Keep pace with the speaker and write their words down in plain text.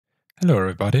Hello,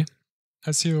 everybody.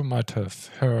 As you might have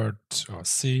heard or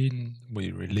seen,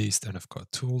 we released NFCore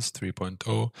Tools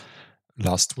 3.0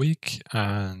 last week,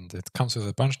 and it comes with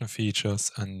a bunch of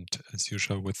features and, as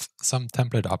usual, with some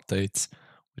template updates,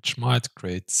 which might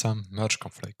create some merge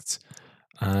conflicts.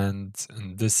 And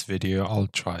in this video, I'll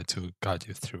try to guide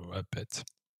you through a bit.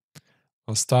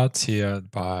 We'll start here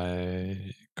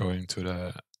by going to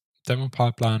the demo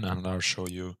pipeline, and I'll show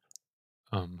you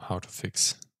how to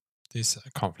fix these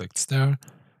conflicts there.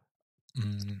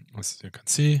 As you can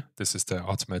see, this is the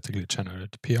automatically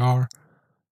generated PR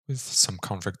with some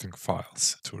conflicting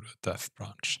files to the dev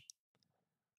branch.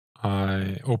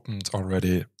 I opened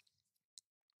already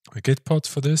a Git pod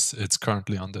for this. It's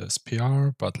currently on this PR,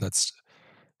 but let's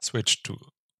switch to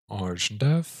origin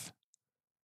dev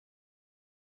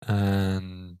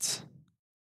and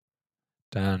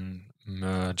then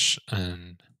merge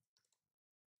in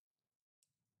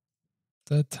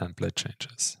the template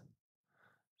changes.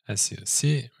 As you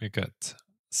see, we get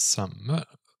some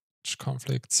merge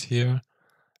conflicts here.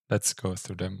 Let's go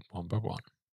through them one by one.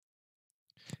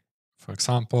 For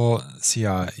example,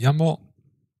 CI YAML,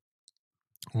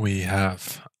 we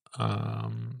have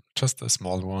just a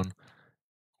small one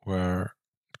where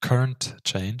current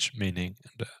change, meaning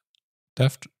in the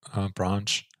dev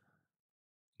branch,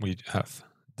 we have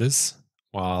this,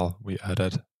 while we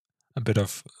added a bit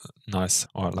of nice,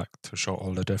 or like to show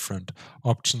all the different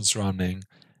options running.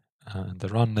 In the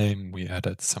run name, we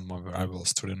added some more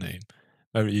variables to the name.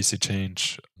 Very easy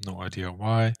change, no idea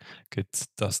why. Git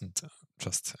doesn't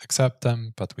just accept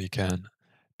them, but we can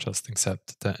just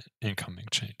accept the incoming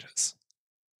changes.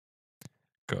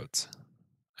 Good.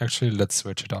 Actually, let's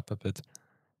switch it up a bit.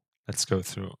 Let's go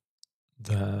through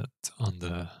that on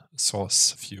the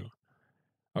source view.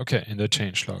 Okay, in the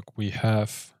changelog, we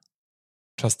have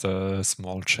just a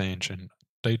small change in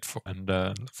date and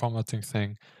the formatting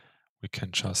thing. We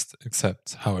can just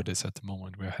accept how it is at the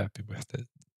moment. We're happy with it,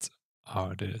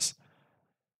 how it is.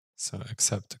 So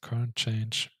accept the current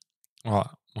change.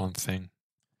 Well, one thing,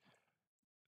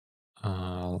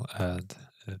 I'll add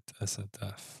it as a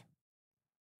dev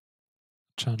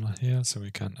channel here so we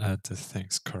can add the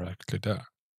things correctly there.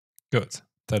 Good,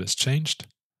 that is changed.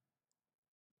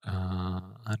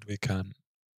 And we can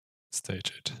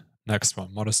stage it. Next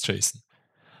one, modest JSON.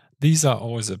 These are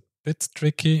always a bit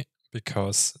tricky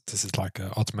because this is like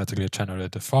an automatically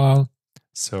generated file.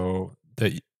 So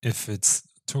if it's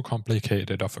too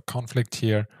complicated of a conflict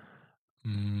here,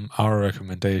 our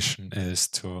recommendation is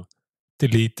to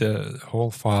delete the whole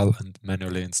file and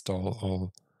manually install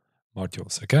all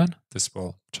modules again. This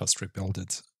will just rebuild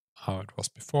it how it was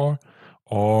before.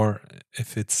 Or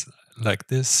if it's like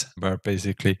this, where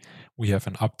basically we have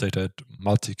an updated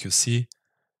multi-QC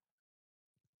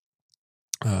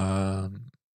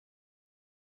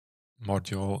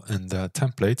module in the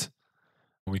template,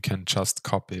 we can just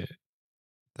copy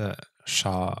the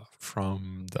SHA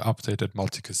from the updated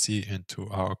multi-QC into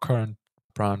our current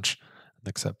branch and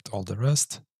accept all the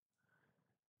rest.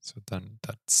 So then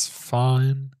that's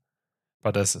fine.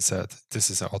 But as I said, this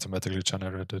is an automatically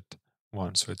generated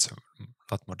one, so it's a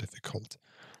lot more difficult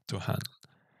to handle.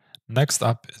 Next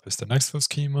up is the Nextflow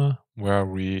schema, where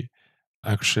we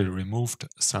actually removed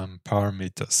some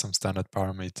parameters, some standard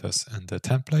parameters in the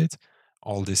template.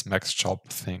 All these max job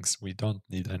things we don't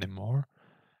need anymore.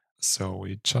 So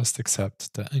we just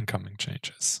accept the incoming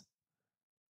changes.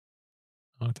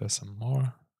 Oh, there's some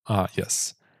more.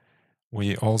 Yes.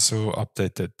 We also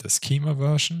updated the schema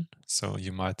version. So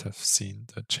you might have seen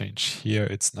the change here.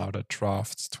 It's now the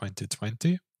draft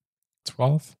 2020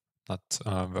 12, not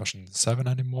version 7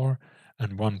 anymore.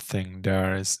 And one thing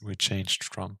there is we changed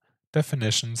from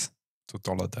definitions to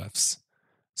 $devs.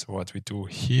 So what we do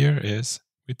here is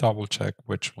we double check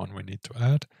which one we need to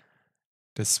add.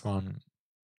 This one,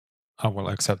 I will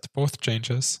accept both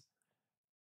changes.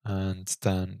 And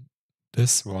then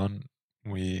this one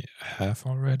we have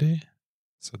already.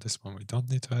 So this one we don't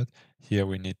need to add. Here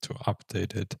we need to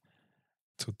update it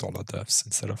to $devs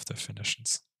instead of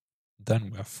definitions.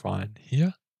 Then we're fine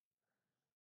here.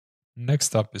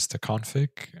 Next up is the config,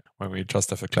 where we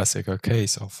just have a classical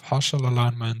case of partial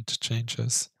alignment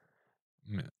changes,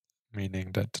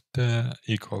 meaning that the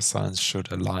equal signs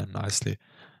should align nicely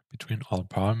between all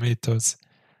parameters.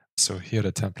 So here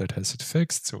the template has it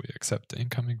fixed, so we accept the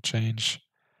incoming change.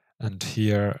 And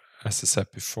here, as I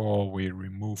said before, we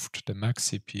removed the max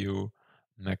CPU,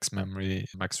 max memory,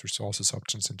 max resources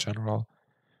options in general.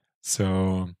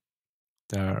 So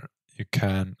there you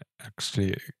can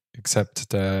actually accept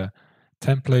the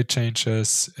template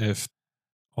changes if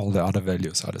all the other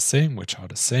values are the same, which are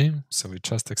the same. So we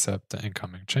just accept the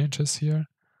incoming changes here.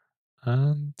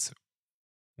 And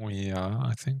we are,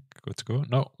 I think, good to go.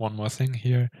 No, one more thing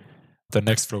here. The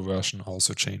Nextflow version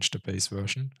also changed the base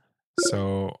version.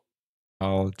 So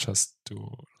I'll just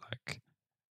do like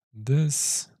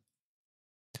this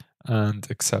and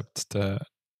accept the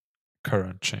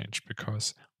current change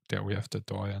because there we have the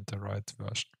DOI and the right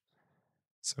version.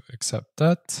 So accept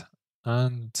that,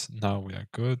 and now we are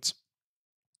good.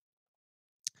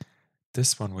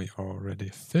 This one we already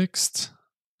fixed.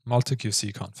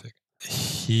 Multi-QC config.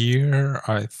 Here,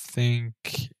 I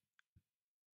think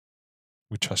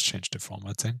we just changed the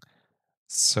formatting.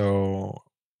 So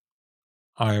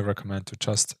I recommend to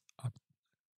just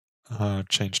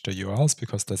change the URLs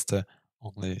because that's the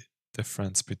only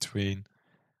difference between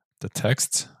the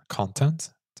text content,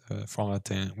 the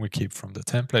formatting we keep from the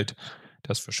template.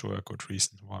 That's for sure a good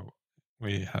reason why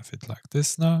we have it like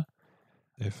this now.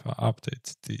 If I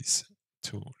update these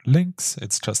two links,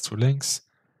 it's just two links.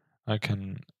 I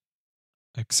can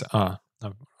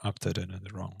I've updated in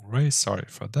the wrong way. Sorry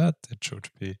for that. It should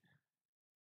be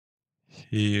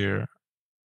here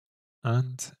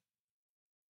and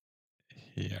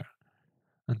here.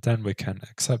 And then we can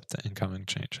accept the incoming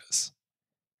changes.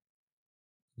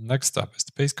 Next up is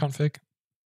the base config.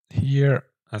 Here,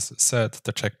 as I said,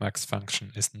 the checkmax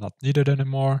function is not needed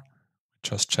anymore.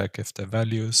 Just check if the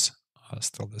values are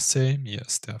still the same.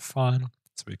 Yes, they're fine.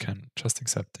 So we can just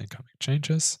accept the incoming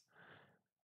changes.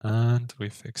 And we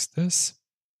fix this.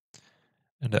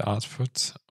 In the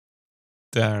output,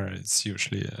 there is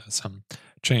usually some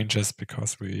changes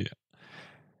because we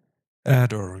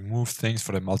add or remove things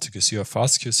for the multi-QC or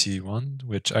fast-QC one,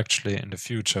 which actually in the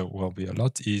future will be a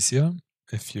lot easier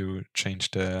if you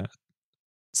change the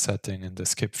setting in the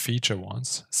skip feature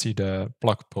ones. See the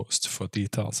blog post for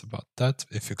details about that.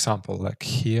 If example, like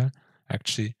here,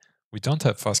 actually, we don't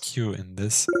have FastQ in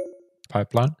this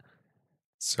pipeline,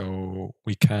 so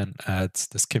we can add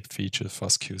the skip feature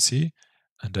FastQC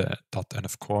and the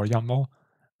 .env core YAML,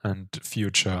 and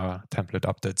future template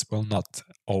updates will not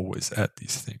always add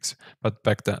these things. But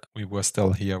back then, we were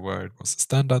still here where it was a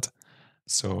standard,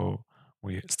 so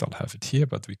we still have it here,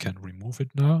 but we can remove it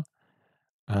now.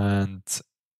 And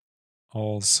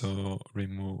also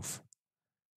remove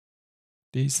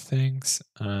these things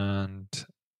and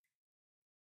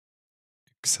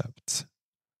accept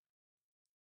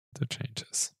the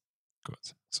changes.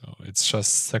 Good. So it's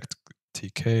just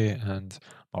sectk and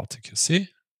multi-QC.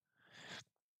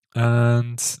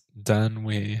 And then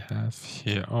we have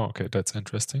here, oh, okay, that's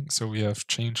interesting. So we have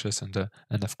changes in the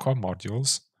NF core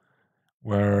modules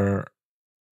where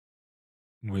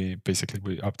we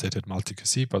updated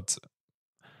multi-QC, but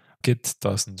Git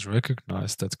doesn't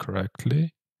recognize that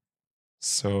correctly.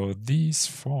 So these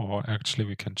four, actually,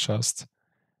 we can just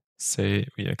say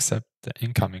we accept the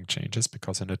incoming changes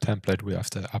because in the template we have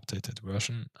the updated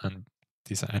version, and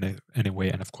these are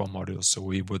anyway NF core modules, so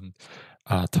we wouldn't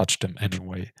touch them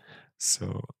anyway.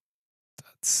 So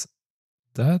that's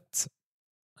that.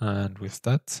 And with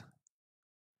that,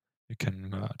 we can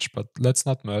merge. But let's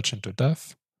not merge into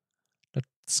dev.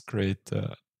 Let's create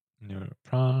a new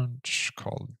branch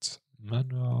called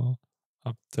manual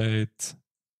update.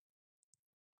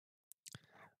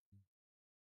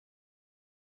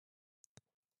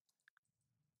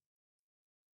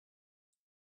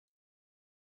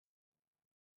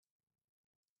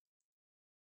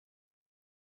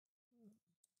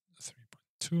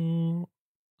 .2.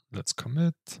 Let's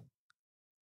commit.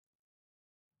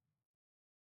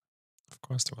 Of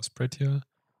course, there was prettier.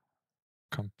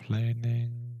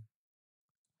 Complaining.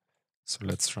 So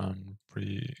let's run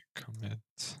pre-commit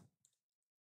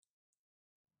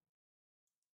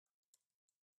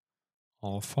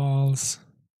all files.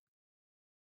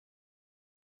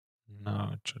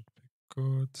 Now it should be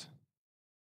good.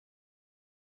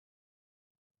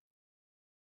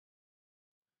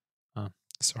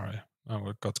 Sorry,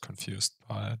 I got confused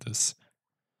by this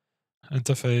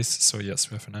interface. So yes,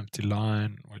 we have an empty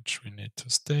line which we need to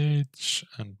stage,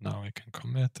 and now we can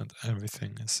commit and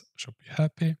everything should be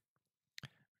happy.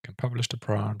 We can publish the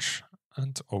branch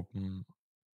and open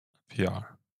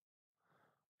PR.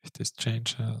 If this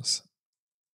changes,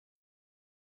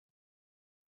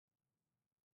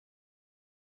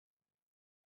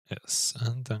 yes,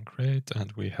 and then create,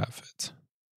 and we have it.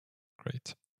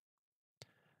 Great.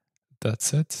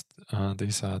 That's it.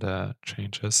 These are the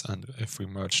changes, and if we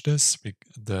merge this,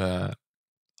 the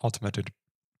automated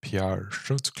PR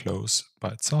should close by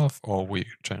itself, or we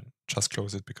can just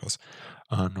close it because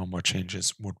no more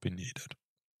changes would be needed.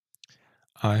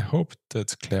 I hope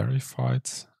that clarified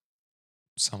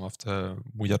some of the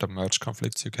weird merge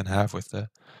conflicts you can have with the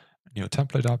new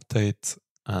template update,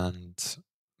 and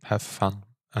have fun.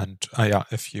 And yeah,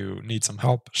 if you need some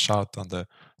help, shout on the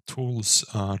tools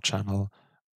channel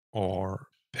or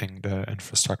ping the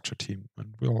infrastructure team,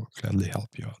 and we'll gladly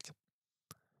help you out.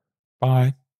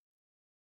 Bye.